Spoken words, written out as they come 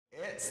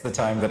It's the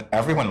time that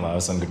everyone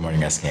loves on Good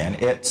Morning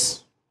SKN.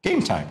 It's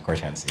game time,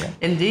 Kortensia.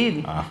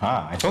 Indeed.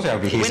 I told you I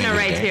would be hazing Winner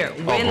right here.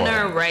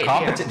 Winner right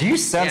here. Do you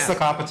sense the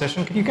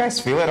competition? Can you guys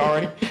feel it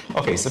already?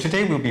 Okay, so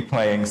today we'll be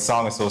playing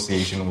Song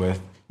Association with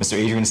Mr.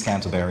 Adrian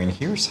Canterbury, and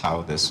here's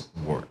how this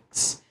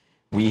works.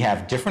 We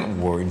have different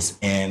words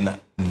in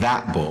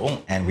that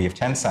bowl, and we have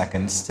 10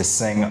 seconds to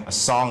sing a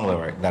song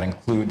lyric that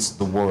includes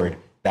the word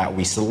that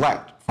we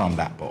select from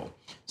that bowl.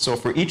 So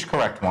for each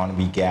correct one,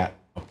 we get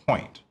a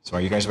point. So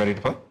are you guys ready to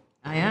play?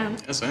 I am.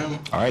 Yes, I am.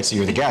 All right, so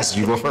you're the guest.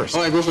 You go first. Oh,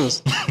 I go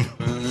first.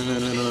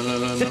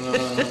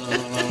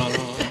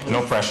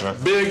 No pressure.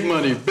 Big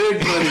money,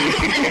 big money.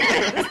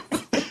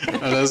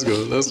 All right, let's go.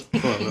 Let's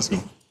go.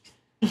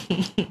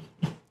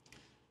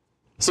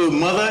 So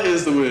mother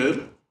is the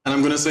word, and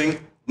I'm gonna sing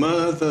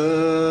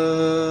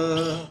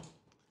mother.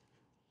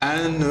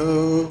 I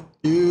know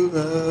you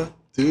are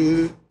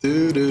do.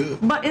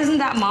 But isn't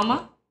that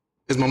mama?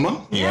 Is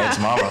mama? Yeah, it's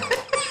mama.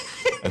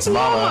 It's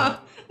mama.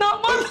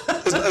 Not mama.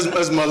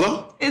 As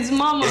mother? It's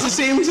mama. It's the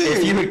same thing.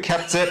 If you had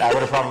kept it, I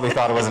would have probably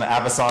thought it was an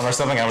ABBA song or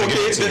something. I would have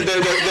given it to you.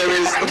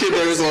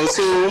 There is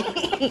also.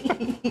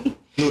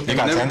 No, You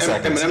got 10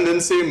 seconds. Eminem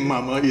didn't say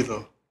mama either.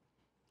 What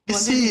did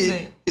he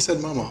say? He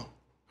said mama.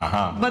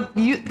 But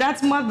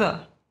that's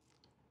mother.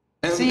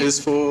 M is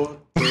for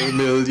the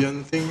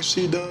million things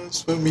she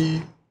does for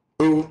me.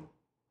 O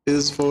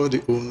is for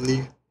the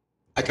only.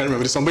 I can't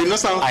remember the song, but you know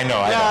song. I know.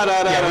 We'll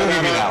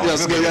give you that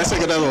one. Yes, I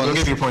get that one. We'll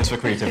give you points for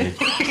creativity.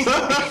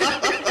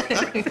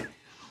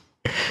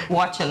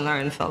 Watch and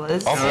learn,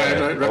 fellas.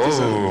 Okay. Right.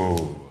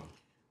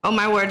 Oh,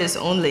 my word is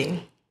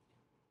only.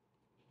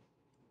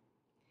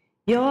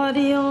 You're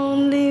the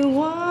only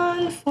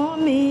one for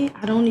me.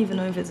 I don't even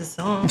know if it's a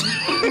song.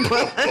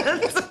 But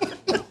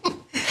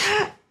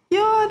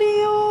you're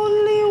the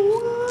only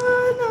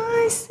one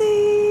I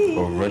see.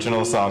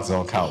 Original songs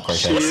don't count, I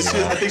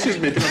think she's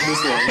making up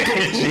this one.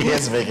 She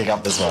is making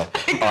up this one. I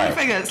couldn't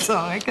figure a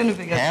song. I couldn't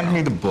figure a song. Hand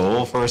me the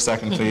bowl for a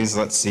second, please.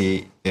 Let's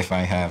see if I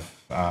have,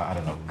 I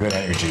don't know, good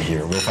energy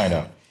here. We'll find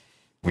out.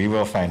 We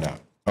will find out.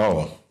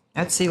 Oh.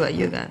 Let's see what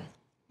you got.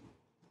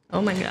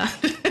 Oh, my God.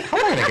 How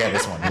am I going to get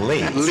this one?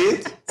 Late.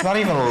 Late? It's not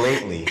even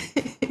lately.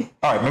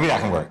 All right, maybe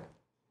that can work.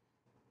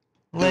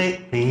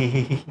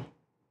 Lately.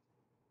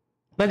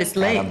 But it's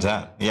late. I'm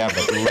done. Yeah,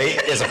 but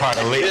late is a part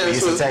of lately,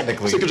 so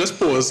technically. So you can just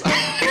pause.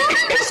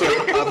 So,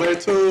 have I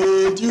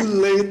told you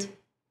late?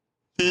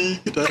 No,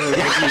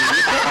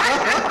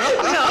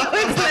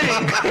 it's late.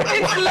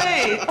 It's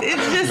late.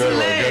 It's just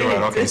late. Good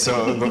one. Okay,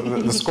 so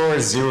the score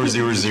is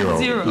 0-0-0. Zero.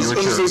 So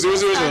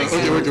 0-0-0.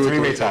 Okay.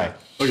 Three-way tie.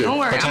 Okay. Don't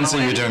worry.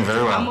 Kortensia, you're doing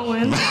very well. I'm a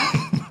win.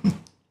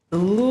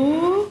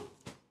 Ooh.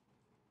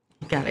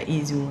 You got an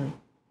easy one.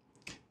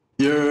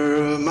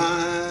 You're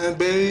my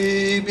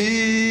baby.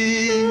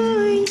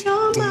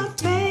 You're my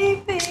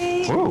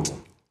baby. Whoa.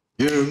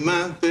 You're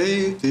my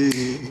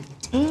baby.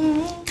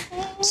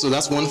 So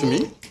that's one for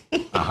me.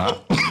 With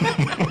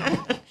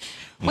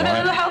a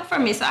little help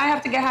from me, so I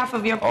have to get half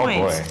of your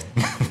points.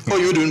 Oh, boy. Oh,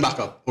 you were doing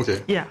backup.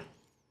 Okay. Yeah.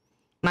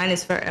 Mine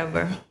is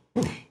forever.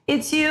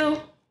 It's you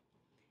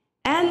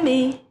and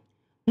me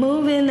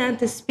moving at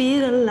the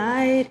speed of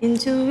light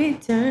into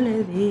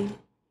eternity.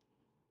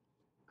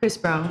 Chris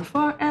Brown,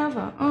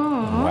 forever.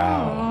 Oh,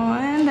 Wow.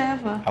 And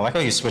ever. I like how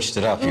you switched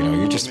it up, you know.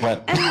 You just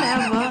went And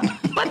never.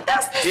 But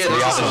that's the Yeah, song.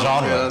 the other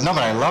genre. Yes. No,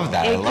 but I love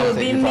that. I It love could that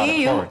be you brought it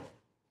me, forward.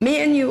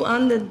 me and you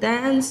on the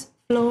dance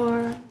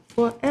floor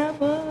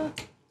forever.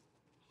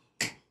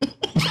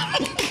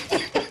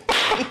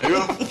 There you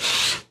go.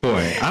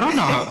 Boy, I don't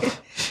know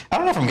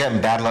if I'm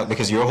getting bad luck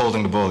because you're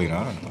holding the bull, you know.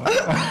 I don't know.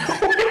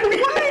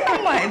 Why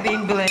am I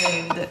being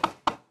blamed?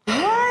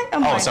 Why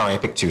am I? Oh, sorry, I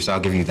picked two, so I'll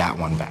give you that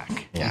one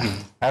back. Yeah.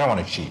 I don't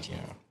want to cheat, you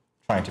know.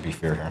 Trying to be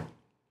fair here.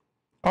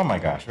 Oh my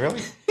gosh,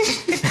 really?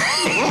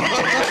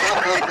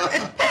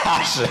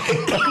 Passion.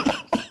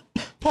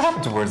 What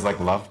happened to words like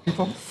love,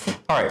 people?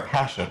 All right,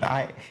 passion.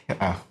 I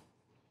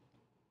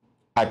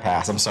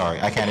pass. I'm sorry.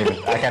 I can't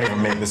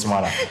even make this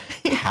one up.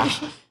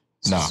 Passion.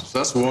 No. So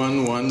that's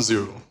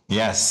 1-1-0.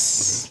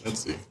 Yes.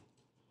 Let's see.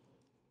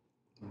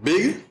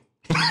 Big.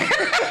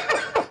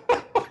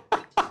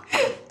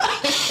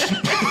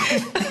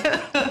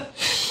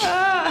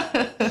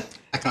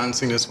 I can't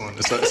sing this one.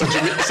 It's a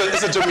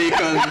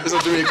Jamaican. It's a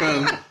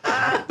Jamaican.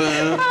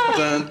 Dun,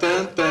 dun, dun,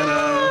 dun,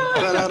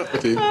 dun, dun.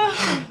 Okay.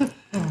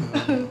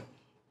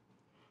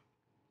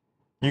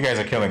 You guys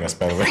are killing us,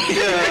 by the way.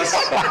 Yes.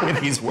 With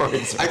these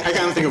words. I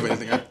can't think of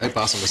anything. I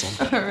pass on this one.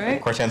 All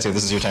right. Kortensia,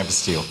 this is your time to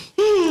steal.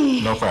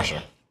 No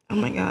pressure. Oh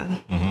my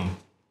God.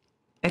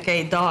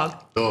 Okay,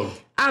 dog. Dog.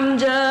 I'm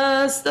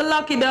just a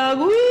lucky dog.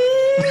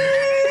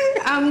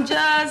 Wee. I'm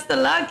just a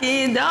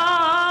lucky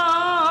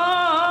dog.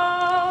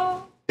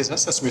 Is that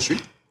Sesame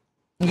Street?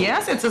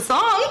 Yes, it's a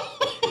song.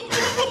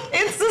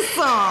 It's a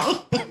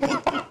song.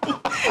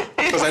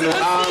 Because I know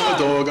I'm a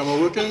dog. I'm a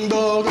working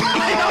dog.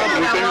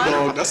 I'm a working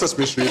dog. That's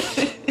Sesame Street.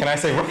 Can I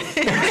say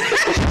conversation?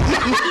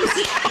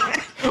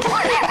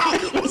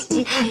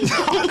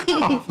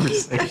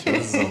 This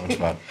is so much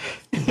fun.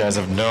 You guys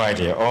have no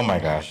idea. Oh my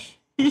gosh.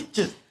 You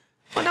just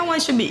Well, that one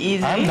should be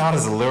easy. I'm not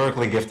as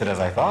lyrically gifted as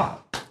I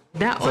thought.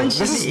 That one should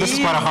be easy. This is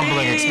quite a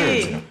humbling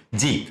experience. You know?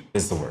 Deep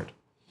is the word.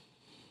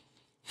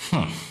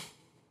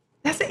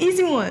 That's an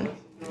easy one.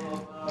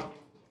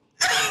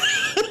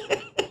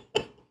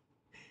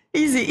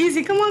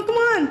 Easy. Come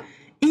on.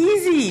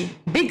 Easy.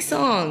 Big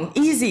song.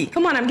 Easy.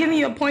 Come on, I'm giving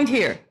you a point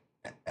here.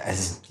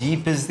 As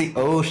deep as the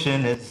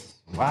ocean, it's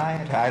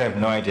wide. I have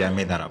no idea. I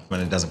made that up, but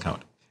it doesn't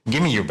count.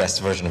 Give me your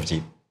best version of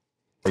deep.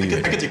 I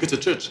can take you to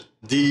church.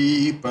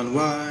 Deep and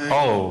wide.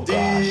 Oh,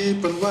 gosh.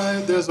 Deep and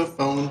wide. There's a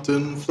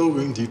fountain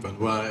flowing deep and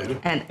wide.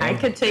 And I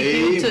could take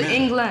you to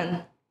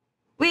England.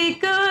 We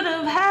could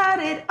have had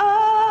it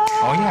all.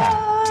 Oh,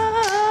 yeah.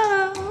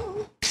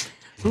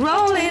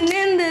 Rolling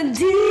in the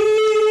deep.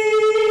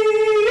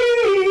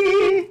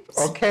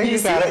 Okay, you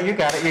got it.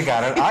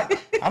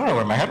 I don't know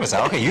where my head was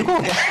at. Okay, you go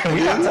again.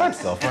 We got time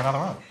still for another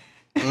round.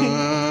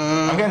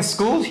 I'm getting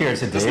schooled here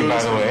today,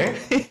 by the way.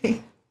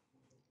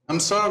 I'm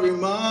sorry,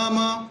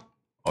 Mama.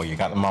 Oh, you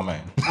got the mama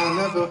in. I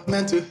never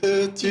meant to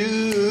hurt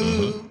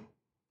you.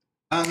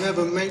 I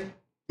never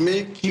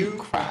make you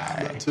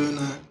cry. But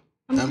tonight,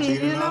 I'm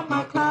cleaning up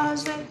my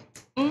closet.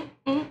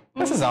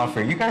 This is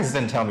unfair. You guys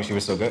didn't tell me she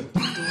was so good.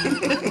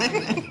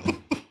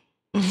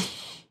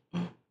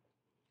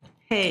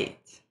 Hate.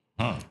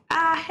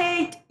 I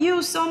hate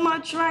you so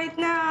much right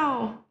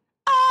now.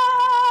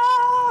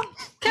 Ah,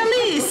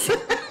 Khalees.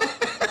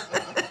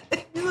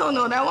 You don't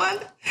know that one?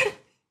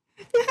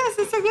 Yes,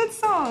 it's a good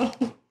song.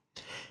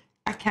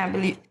 I can't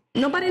believe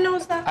nobody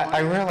knows that one. I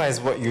realize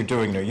what you're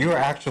doing there. You're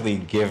actually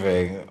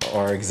giving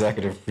our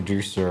executive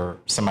producer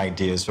some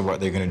ideas for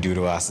what they're going to do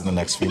to us in the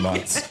next few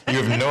months.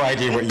 You have no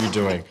idea what you're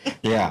doing.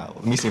 Yeah,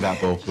 let me see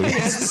that bowl, please.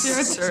 Yes,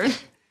 it's your turn.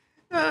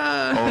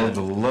 Oh,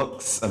 the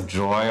looks of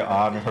joy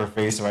on her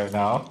face right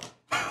now.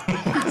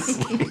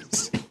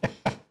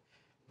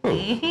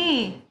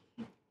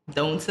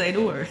 Don't say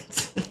the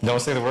words.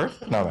 Don't say the word?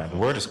 No, man. The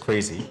word is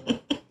crazy.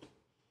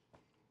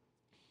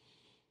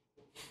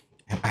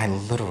 And I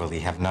literally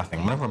have nothing.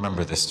 I'm going to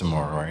remember this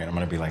tomorrow, right? I'm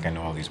going to be like, I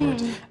know all these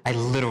words. I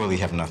literally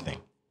have nothing.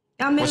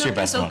 What's your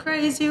best so one?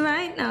 Crazy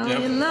right now. Yep.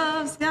 Your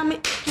love's got me.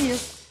 I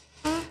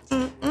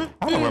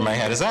don't know where my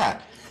head is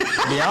at.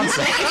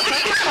 Beyonce.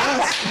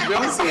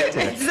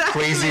 Beyonce.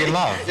 Crazy in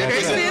love. That's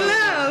Crazy it. in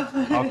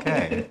love.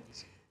 Okay.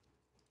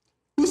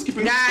 Who's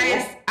keeping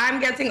Guys, I'm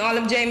getting all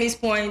of Jamie's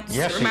points.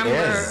 Yeah, she Remember?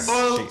 is.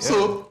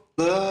 Also,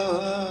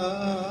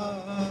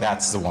 love.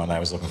 That's the one I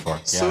was looking for.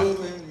 So Yeah.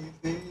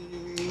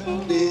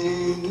 many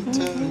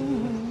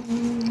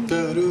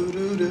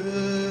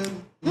things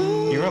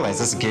You realize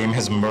this game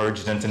has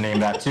merged into Name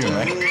That Tune,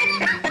 right?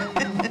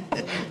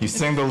 You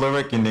sing the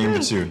lyric, you name the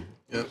tune.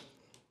 Yep.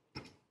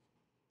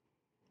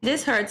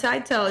 This hurts, I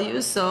tell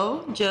you,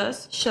 so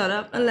just shut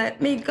up and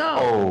let me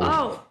go.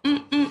 Oh.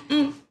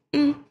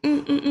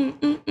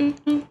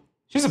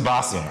 She's a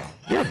boss, you know.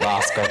 You're a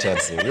boss,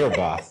 Kortensia. You're a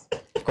boss.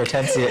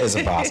 Kortensia is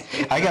a boss.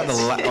 I got the...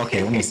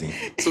 Okay, let me see.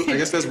 So I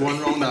guess there's one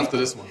round after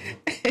this one.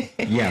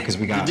 Yeah, because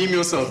we got... Redeem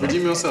yourself.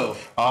 Redeem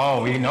yourself.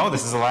 Oh, we know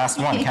this is the last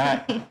one.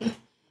 Can I...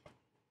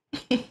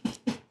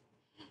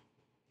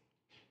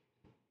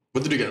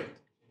 What did you get?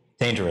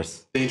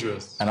 Dangerous.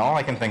 Dangerous. And all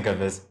I can think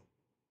of is...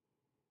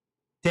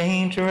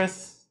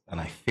 Dangerous. And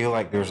I feel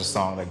like there's a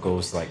song that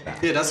goes like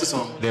that. Yeah, that's the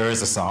song. There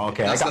is a song.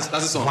 Okay, That's the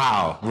song.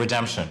 Wow,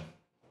 Redemption.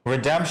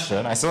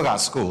 Redemption. I still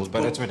got schools,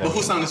 but it's But Redemption.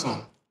 who sang the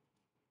song?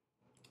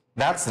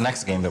 That's the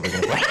next game that we're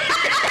gonna play.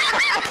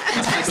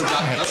 That's Michael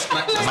Jackson.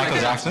 That's Michael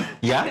Jackson.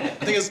 Yeah. I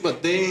think it's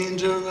but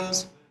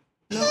dangerous.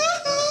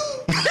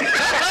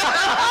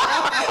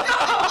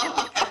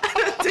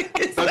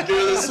 That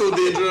girl is so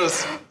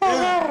dangerous.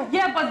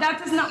 Yeah, but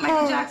that is not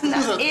Michael Jackson.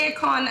 That's Who's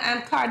Akon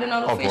and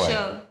Cardinal Oh, boy.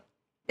 Official.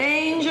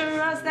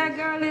 Dangerous, that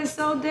girl is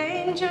so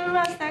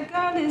dangerous. That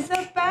girl is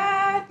a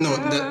bad girl.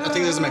 No, I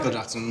think there's Michael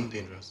Jackson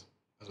dangerous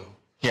as well.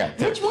 Yeah.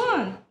 Which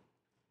one?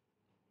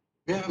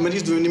 Yeah, I mean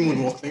he's doing the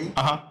moonwalk thing.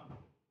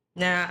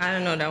 Nah, I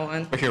don't know that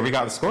one. But here we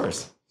got the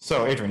scores.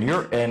 So Adrian,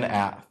 you're in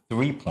at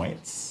 3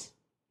 points.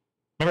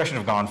 Maybe I should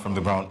have gone from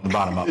the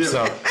bottom up. Yeah.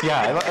 So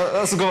yeah,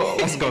 let's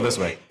go this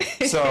way.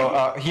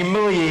 So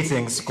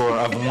humiliating score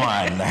of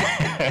 1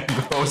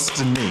 goes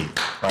to me.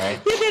 Right.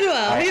 You did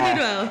well. You did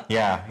well.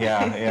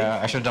 Yeah.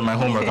 I should have done my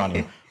homework on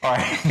you. All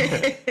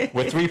right.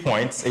 With 3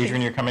 points,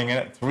 Adrian, you're coming in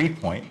at 3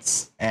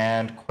 points,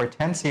 and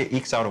Kortensia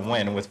ekes out a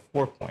win with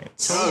 4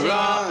 points. All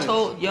right.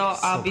 Told y'all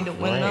I'll be the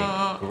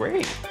winner.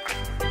 Great.